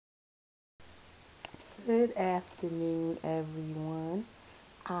Good afternoon, everyone.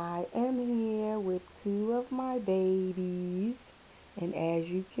 I am here with two of my babies, and as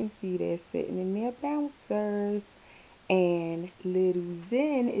you can see, they're sitting in their bouncers. And little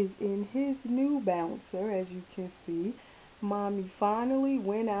Zen is in his new bouncer, as you can see. Mommy finally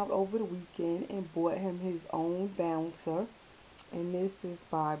went out over the weekend and bought him his own bouncer, and this is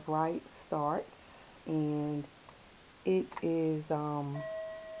by Bright Starts, and it is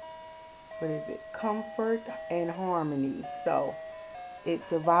what is it? Comfort and Harmony. So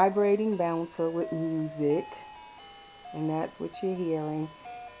it's a vibrating bouncer with music, and that's what you're hearing.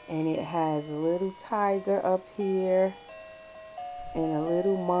 And it has a little tiger up here and a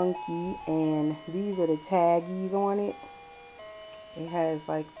little monkey, and these are the taggies on it. It has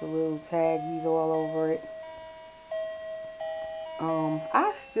like the little taggies all over it.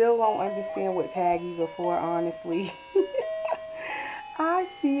 I still don't understand what taggies are for, honestly. I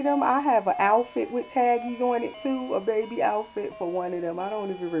see them. I have an outfit with taggies on it too, a baby outfit for one of them. I don't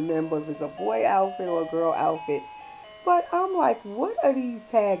even remember if it's a boy outfit or a girl outfit. But I'm like, what are these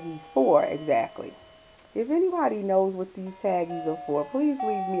taggies for exactly? If anybody knows what these taggies are for, please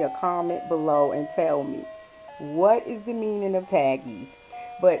leave me a comment below and tell me what is the meaning of taggies.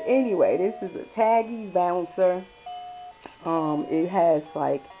 But anyway, this is a taggies bouncer. It has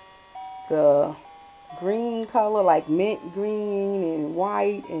like the green color, like mint green and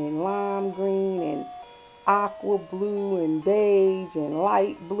white and lime green and aqua blue and beige and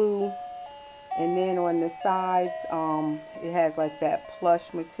light blue. And then on the sides, it has like that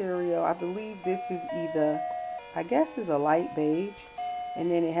plush material. I believe this is either, I guess is a light beige.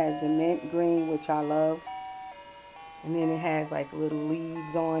 And then it has the mint green, which I love. And then it has like little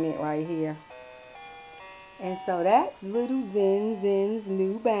leaves on it right here. And so that's little Zen's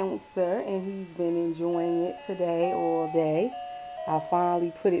new bouncer, and he's been enjoying it today all day. I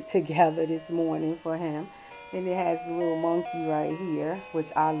finally put it together this morning for him. And it has the little monkey right here, which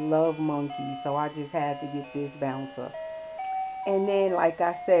I love monkeys, so I just had to get this bouncer. And then, like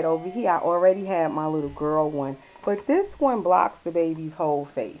I said, over here I already had my little girl one, but this one blocks the baby's whole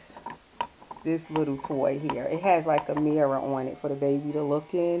face. This little toy here. It has like a mirror on it for the baby to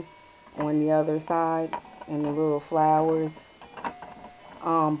look in on the other side, and the little flowers.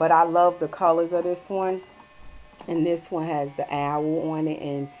 But I love the colors of this one. And this one has the owl on it,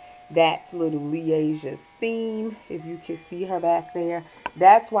 and that's little Leasia's theme. If you can see her back there,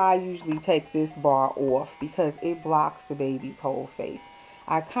 that's why I usually take this bar off, because it blocks the baby's whole face.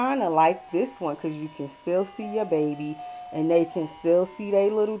 I kind of like this one because you can still see your baby and they can still see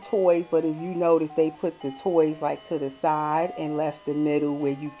their little toys. But if you notice, they put the toys like to the side and left the middle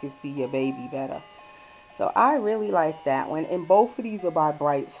where you can see your baby better. So I really like that one, and both of these are by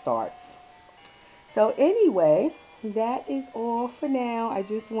Bright Starts. So anyway, that is all for now. I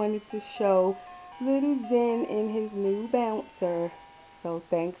just wanted to show little Zen in his new bouncer. So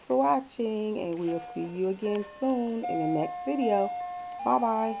thanks for watching, and we'll see you again soon in the next video. Bye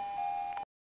bye.